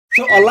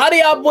So a lot of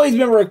y'all boys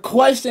been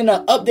requesting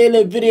an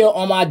updated video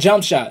on my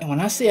jump shot. And when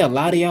I say a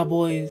lot of y'all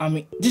boys, I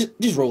mean,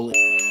 just roll it.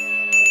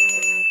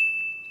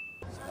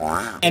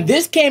 And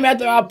this came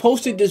after I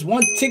posted this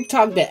one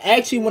TikTok that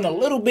actually went a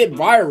little bit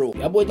viral.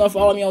 Y'all boys don't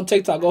follow me on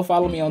TikTok, go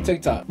follow me on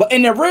TikTok. But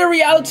in the real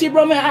reality,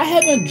 bro, man, I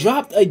haven't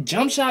dropped a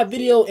jump shot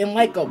video in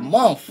like a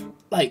month.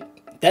 Like,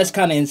 that's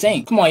kind of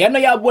insane. Come on, y'all know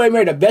y'all boy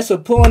made the best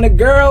of pulling the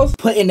girls,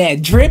 putting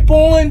that drip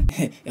on,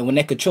 and when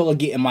that controller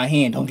get in my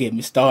hand, don't get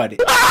me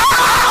started.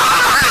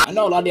 I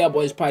know a lot of y'all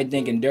boys probably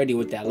thinking dirty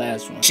with that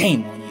last one.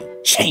 Shame on you.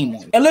 Shame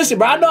on you. And listen,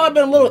 bro, I know I've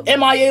been a little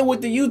MIA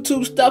with the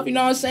YouTube stuff, you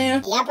know what I'm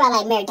saying? Y'all probably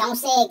like, Mary, don't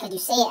say it, because you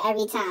say it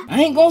every time.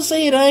 I ain't gonna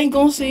say it, I ain't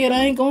gonna say it,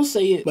 I ain't gonna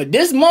say it. But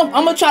this month,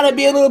 I'm gonna try to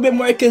be a little bit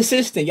more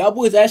consistent. Y'all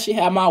boys actually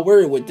have my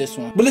word with this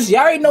one. But listen,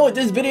 y'all already know what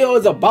this video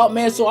is about,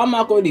 man, so I'm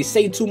not gonna really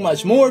say too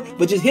much more.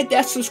 But just hit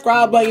that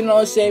subscribe button, you know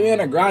what I'm saying? We're on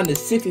the grind to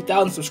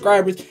 60,000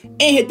 subscribers. And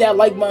hit that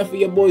like button for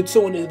your boy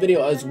too in this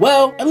video as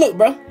well. And look,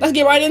 bro, let's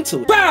get right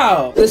into it.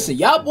 Bow! Listen,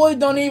 y'all boys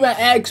don't even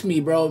ask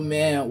me, bro,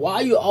 man, why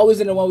are you always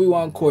in the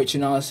 1v1 court, you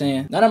know what I'm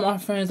saying? None of my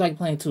friends like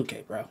playing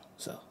 2K, bro.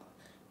 So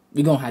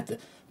we gonna have to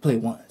play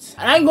once.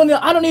 I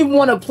don't even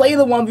want to play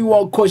the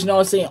 1v1 coach, you know what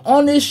I'm saying?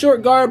 On this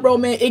short guard, bro,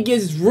 man, it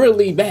gets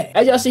really bad.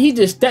 As y'all see, he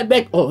just stepped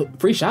back. Oh,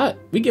 free shot.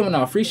 We giving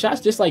out free shots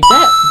just like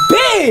that.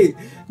 Big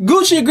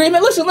Gucci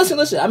agreement.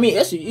 Listen. I mean,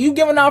 you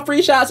giving out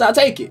free shots, I'll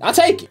take it. I'll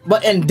take it.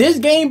 But in this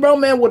game, bro,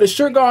 man, with a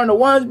short guard on the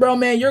ones, bro,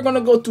 man, you're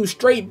gonna go through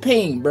straight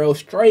pain, bro.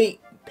 Straight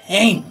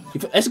pain.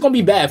 It's gonna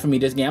be bad for me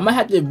this game. I'm gonna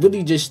have to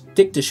really just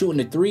stick to shooting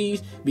the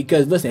threes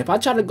because listen, if I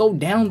try to go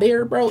down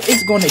there, bro,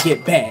 it's gonna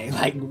get bad,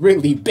 like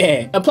really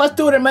bad. And plus,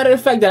 to it, a matter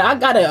of fact that I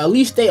gotta at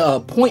least stay a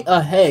point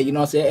ahead. You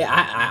know what I'm saying?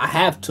 I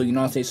have to. You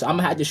know what I'm saying? So I'm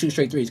gonna have to shoot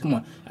straight threes. Come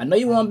on. I know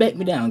you want to back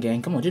me down,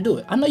 gang. Come on, just do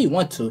it. I know you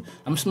want to.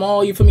 I'm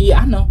small. You feel me?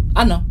 Yeah, I know.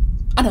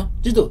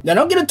 Just do it. Now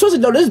don't get it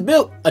twisted though. This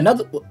build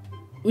another.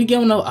 We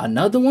giving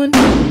another one.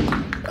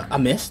 I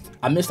missed.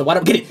 The wide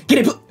up. Get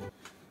it.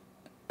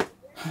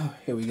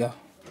 Here we go.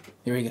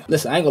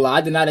 Listen, I ain't gonna lie,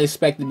 I did not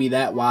expect to be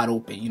that wide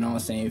open, you know what I'm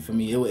saying, for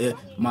me.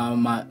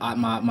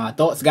 My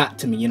thoughts got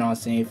to me, you know what I'm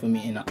saying, for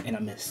me, and I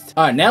missed.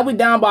 Alright, now we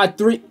down by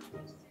 3.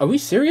 Are we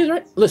serious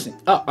right? Listen,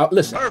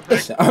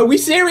 are we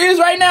serious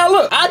right now?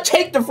 Look, I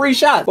take the free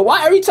shot, but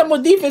why every time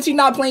with defense, he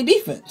not playing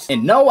defense?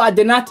 And no, I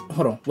did not.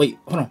 Hold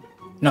on.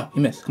 No,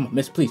 he missed. Come on,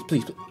 miss, please.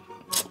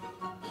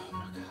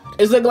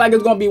 It's looking like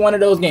it's gonna be one of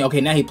those games.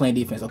 Okay, now he playing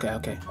defense.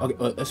 Okay.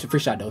 That's a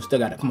free shot though. Still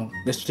got it. Come on,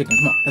 that's chicken.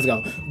 Come on, let's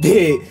go.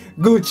 Big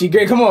Gucci,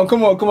 great. Come on.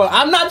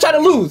 I'm not trying to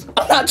lose.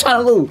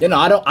 You know,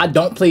 I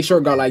don't play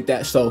short guard like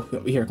that. So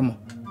here, come on.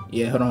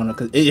 Yeah, hold on,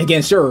 cause it's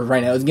against serve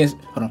right now. It's against.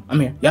 Hold on,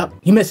 I'm here. Yup,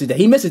 he misses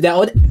that.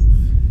 All day.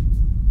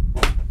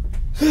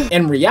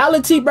 In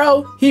reality,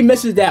 bro, he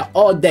misses that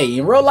all day.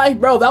 In real life,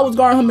 bro, if I was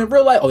guarding him in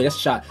real life, oh, that's a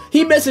shot.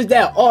 He misses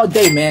that all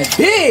day, man.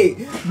 Big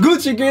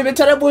Gucci agreement.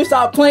 Tell that boy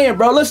stop playing,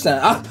 bro. Listen,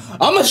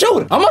 I'm a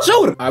shooter. All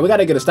right, we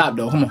gotta get a stop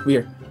though. Come on, we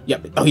here.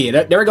 Yep. Oh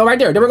yeah, there we go right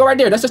there.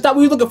 That's the stop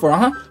we was looking for,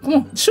 Come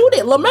on, shoot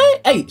it, little man.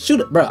 Hey, shoot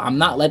it, bro. I'm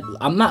not.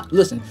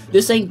 Listen,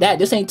 this ain't that.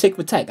 This ain't tick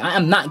for tack. I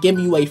am not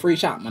giving you a free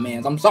shot, my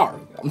man. I'm sorry,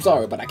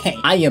 but I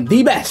can't. I am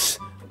the best.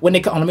 When they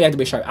come, let me have to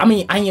be sharp. I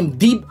mean, I am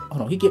deep.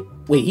 Hold on,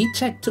 he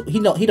checked too. He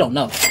don't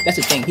know. That's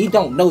the thing. He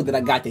don't know that I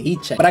got the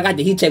heat check. But I got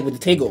the heat check with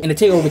the takeover. And the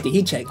takeover with the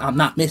heat check, I'm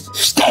not missing.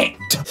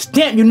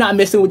 Stamp, you're not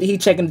missing with the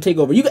heat check and the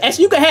takeover. You can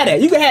have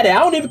that. I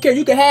don't even care.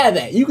 You can have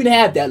that. You can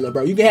have that, little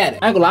bro. You can have it.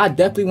 I ain't gonna lie, I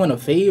definitely want to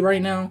fade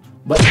right now.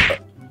 But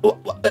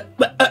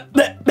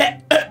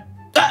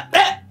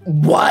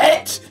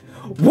what?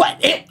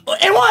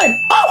 And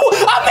one.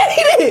 Oh, I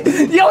made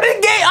it. Yo, this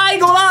game, I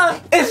ain't gonna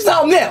lie, it's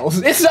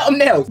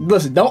something else.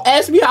 Listen, don't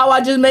ask me how I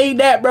just made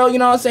that, bro. You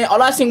know what I'm saying?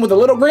 All I seen was a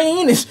little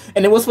green,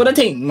 and it was for the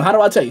team. How do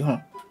I tell you? Hold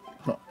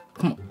on.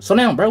 Come on. So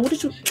now, bro, what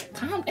did you?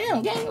 Calm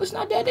down, gang. It's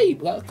not that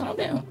deep. Calm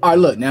down. All right,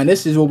 look. Now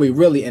this is where we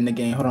really end the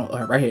game. Hold on, all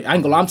right, right here. I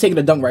ain't gonna lie, I'm taking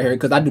a dunk right here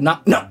because I do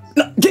not. No.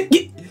 Get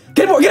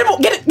it, boy. Get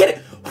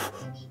it.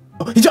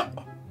 Oh, he jumped.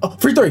 Oh,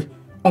 free three.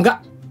 On God.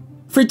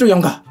 Free three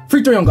on God.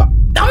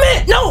 I'm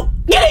in. No.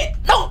 Get it.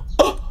 No.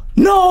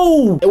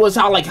 No! It was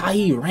how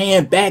he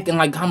ran back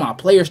and how my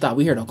player stopped.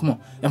 We here though. Come on.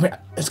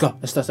 Let's go.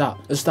 Let's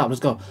stop. Let's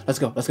go.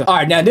 All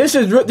right, now this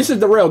is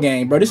the real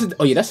game, bro.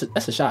 Oh yeah, that's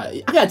a shot.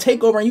 I gotta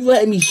take over and you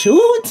letting me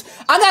shoot?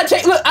 I gotta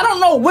take. Look, I don't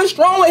know what's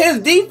wrong with his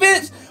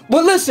defense,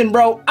 but listen,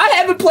 bro. I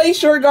haven't played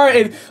short guard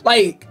in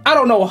I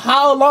don't know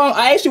how long.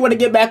 I actually want to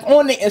get back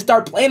on it and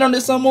start playing on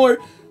this some more.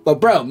 But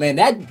bro, man,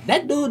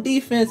 that dude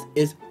defense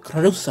is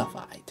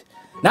crucified.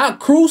 Not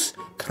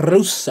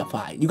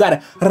crucified. You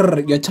gotta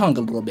your tongue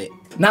a little bit.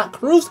 Not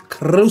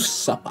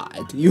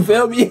crucified. You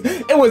feel me?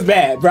 It was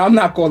bad, bro. I'm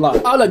not gonna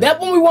lie. Oh, look, that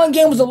 1v1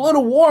 game was a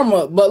little warm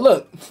up, but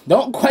look,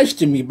 don't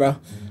question me, bro.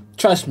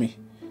 Trust me.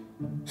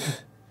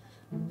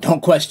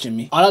 Don't question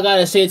me. All I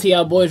gotta say to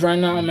y'all boys right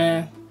now,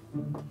 man,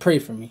 pray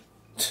for me.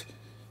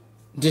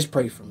 Just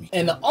pray for me.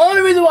 And the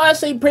only reason why I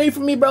say pray for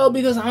me, bro,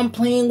 because I'm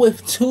playing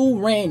with 2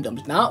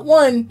 randoms. Not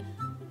 1,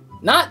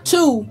 not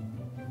 2.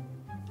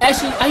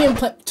 Actually, I am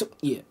playing 2.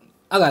 Yeah.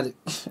 I gotta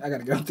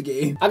get off the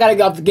game. I gotta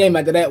get off the game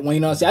after that one, you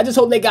know what I'm saying? I just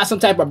hope they got some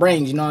type of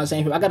brains, you know what I'm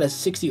saying? I got a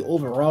 60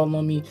 overall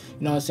on me, you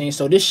know what I'm saying?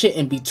 So this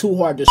shouldn't be too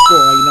hard to score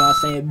on, you know what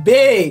I'm saying?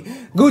 Big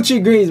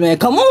Gucci greens, man.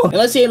 Come on. And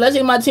let's see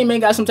my teammate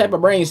got some type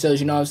of brain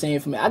cells, you know what I'm saying?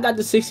 For me, I got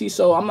the 60,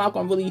 so I'm not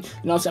gonna really, you know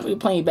what I'm saying? We're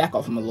playing back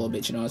off him a little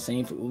bit, you know what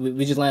I'm saying?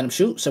 We just letting him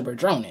shoot, so we're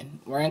droning.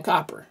 We're in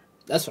copper.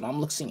 That's what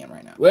I'm seeing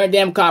right now. We're in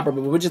damn copper,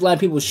 but we're just letting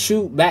people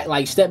shoot back,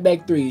 like step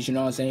back threes, you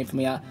know what I'm saying? For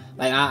me, I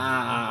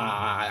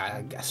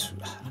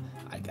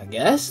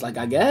guess, like,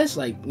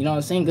 you know what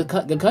I'm saying? Good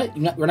cut.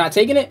 We're not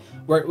taking it.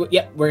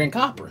 We're in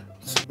copper.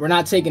 We're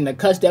not taking the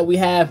cuts that we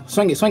have.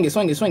 Swing it.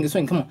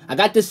 Come on. I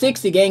got the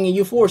 60, gang, and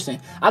you forcing.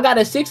 I got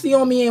a 60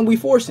 on me, and we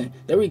forcing.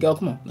 There we go.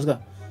 Come on, let's go.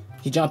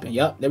 Keep jumping.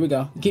 Yup, there we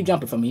go. Keep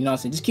jumping for me, you know what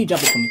I'm saying? Just keep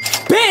jumping for me.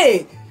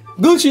 Big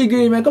Gucci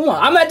green, man. Come on.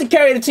 I'm gonna have to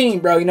carry the team,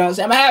 bro. You know what I'm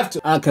saying? I'm gonna have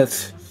to.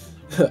 Cause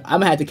I'm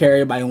gonna have to carry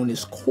everybody on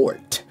this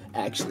court.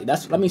 Actually,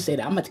 let me say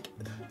that. I'm gonna have to,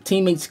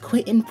 teammates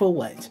quitting for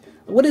what?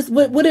 What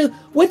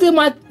did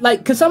my,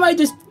 like, could somebody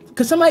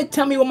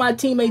tell me what my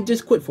teammate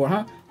just quit for,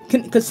 huh?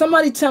 Could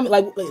somebody tell me,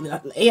 like,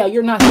 yeah,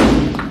 you're not,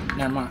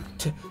 never mind,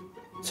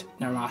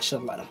 I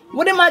should've let him.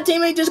 What did my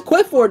teammate just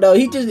quit for, though?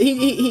 He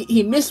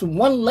missed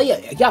one layup.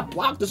 He got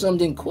blocked or something,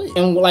 didn't quit.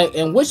 And like,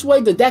 and which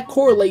way did that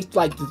correlate,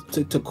 like,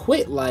 to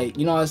quit? Like,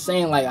 you know what I'm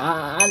saying? Like,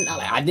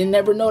 I didn't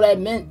ever know that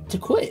meant to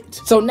quit.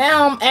 So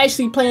now I'm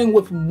actually playing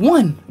with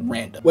one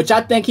random, which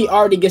I think he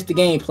already gets the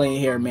game playing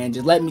here, man.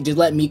 Just let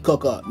me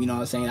cook up. You know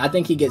what I'm saying? I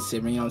think he gets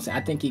it, man. You know what I'm saying?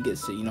 I think he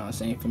gets it. You know what I'm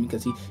saying? For me,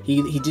 because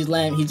he just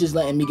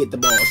letting me get the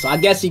ball. So I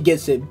guess he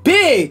gets it.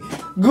 Big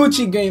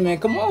Gucci green, man.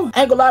 Come on.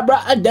 I ain't gonna lie, bro.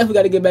 I definitely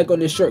got to get back on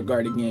this short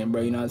guard again,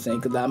 bro. You know what I'm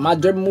saying? Because my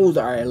dribble moves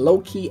are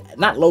low-key,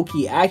 not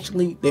low-key,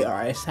 actually, they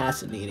are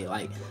assassinated.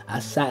 Like,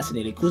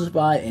 assassinated,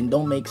 crucified, and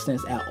don't make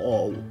sense at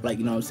all. Like,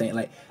 you know what I'm saying?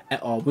 Like,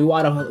 at all. We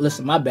want to,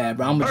 listen, my bad,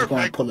 bro. I'm just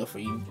going to pull it for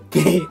you.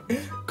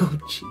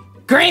 Gucci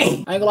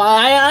green. I ain't gonna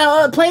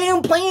lie,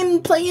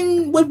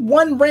 playing with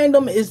one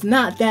random is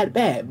not that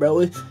bad,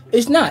 bro.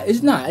 It's not.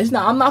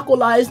 I'm not gonna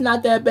lie, it's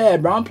not that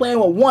bad, bro. I'm playing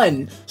with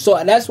one,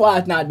 so that's why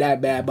it's not that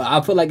bad. But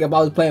I feel like if I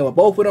was playing with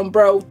both of them,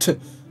 bro,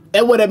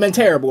 it would have been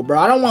terrible, bro.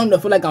 I don't want him to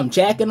feel like I'm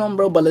jacking them,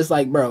 bro, but it's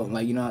like, bro,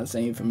 like, you know what I'm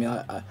saying? For me,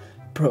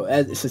 bro,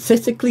 as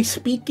statistically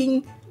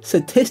speaking,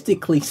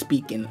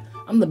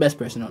 I'm the best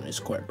person on this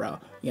court, bro.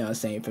 You know what I'm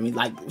saying? For me,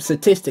 like,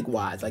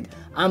 statistic-wise, like,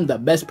 I'm the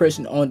best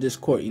person on this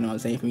court, you know what I'm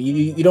saying? For me,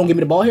 you don't give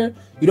me the ball here?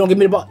 You don't give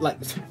me the ball, like,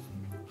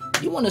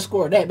 you want to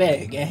score that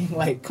bad, gang?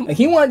 Like, come on. Like,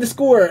 he wanted to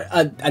score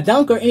a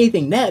dunk or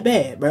anything that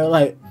bad, bro.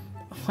 Like,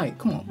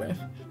 come on, bro.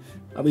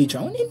 Are we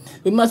droning?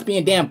 We must be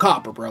in damn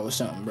copper, bro, or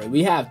something, bro.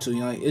 We have to, you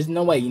know. There's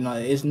no way, you know.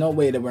 There's no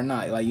way that we're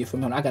not. Like, you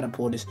feel me? I gotta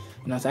pull this, you know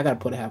what I'm saying? I gotta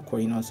pull the half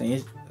court, you know what I'm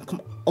saying? Come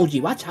on,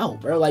 OG, watch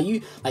out, bro. Like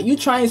you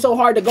trying so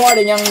hard to guard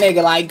a young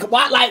nigga. Like,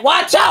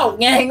 watch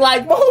out, gang.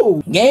 Like,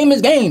 move. Game is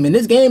game, and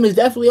this game is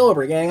definitely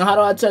over, gang. How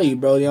do I tell you,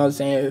 bro? You know what I'm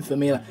saying? For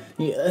me, like,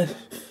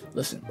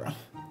 listen, bro.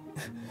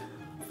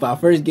 For our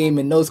first game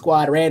in no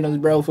squad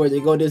randoms, bro, before they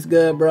go this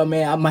good, bro,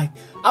 man,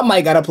 I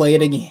might gotta play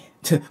it again.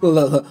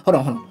 Look, hold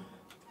on.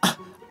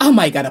 I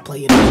might gotta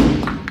play it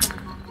again.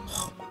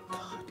 Oh my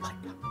god, like,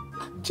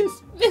 I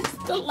just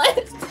missed the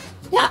last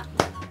shot.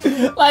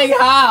 Like,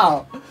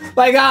 how?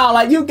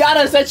 Like, you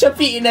gotta set your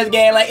feet in this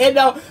game. Like, it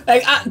don't,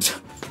 like,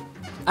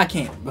 I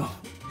can't, bro.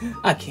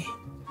 I can't.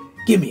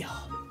 Give me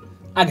all.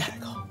 I gotta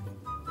go.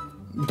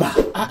 Bah,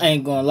 I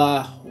ain't gonna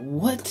lie.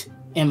 What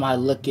am I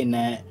looking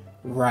at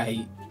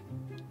right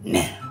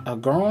now? A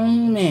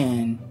grown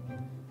man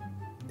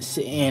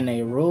sitting in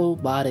a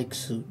robotic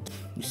suit.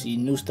 You see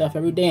new stuff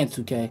every day in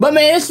 2K. But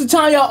man, it's the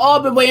time y'all all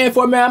been waiting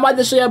for, man. I'm about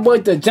to show y'all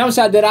boys the jump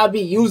shot that I'll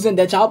be using,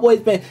 that y'all boys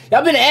been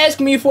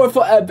asking me for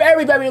a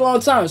very, very long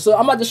time. So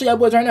I'm about to show y'all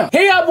boys right now.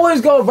 Here y'all boys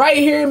go right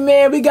here,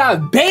 man. We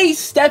got base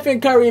Stephen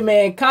Curry,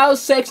 man. Kyle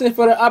Sexton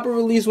for the upper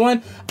release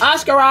 1.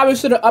 Oscar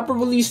Robertson for the upper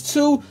release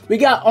 2. We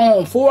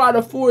got 4 out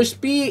of 4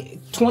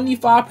 speed,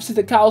 25%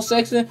 to Kyle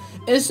Sexton,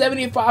 and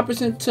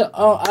 75% to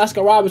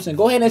Oscar Robertson.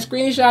 Go ahead and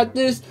screenshot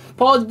this.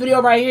 Pause the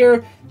video right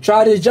here.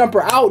 Try this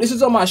jumper out. This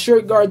is on my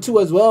shirt guard too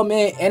as well,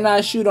 man. And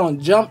I shoot on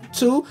jump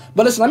too.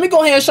 But listen, let me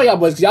go ahead and show y'all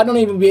boys, because y'all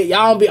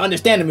don't be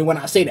understanding me when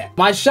I say that.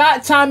 My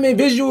shot timing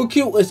visual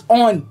cue is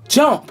on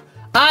jump.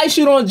 I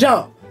shoot on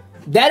jump.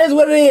 That is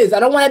what it is. I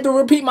don't want to have to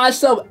repeat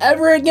myself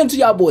ever again to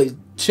y'all boys.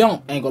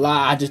 Jump. Ain't gonna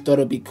lie, I just thought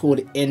it'd be cool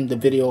to end the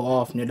video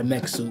off near the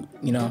mech suit,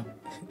 you know.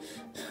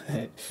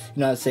 You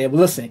know what I'm saying?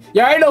 But listen,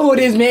 y'all already know who it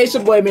is, man. It's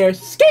your boy Mirror.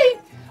 Ski.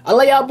 I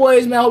love y'all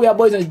boys, man. I hope y'all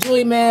boys enjoy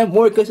it, man.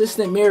 More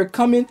consistent Mirror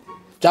coming.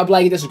 Drop a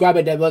like, hit subscribe,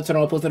 hit that bell, turn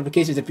on post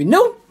notifications if you're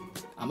new.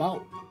 I'm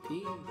out.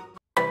 Peace.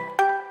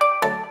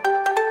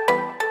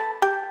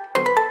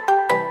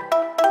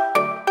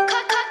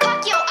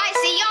 Yo,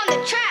 Icy on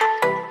the track.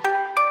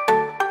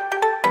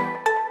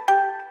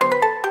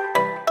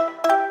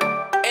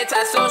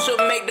 Anti-social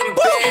make them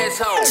bears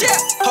home. Yeah.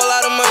 Whole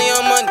lot of money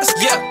on money.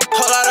 Yeah.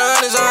 Whole lot of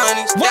hundreds on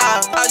honeys. Yeah.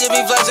 I just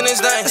be flexing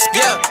this thing.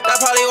 Yeah.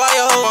 That's probably why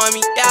you hoe on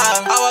me. Yeah.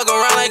 I walk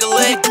around like a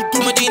lick.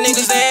 But these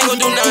niggas, they ain't gon'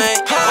 do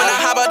nothing. When I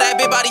hop out that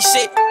big body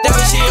shit, that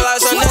mean she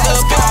realize some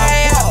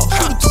nigga.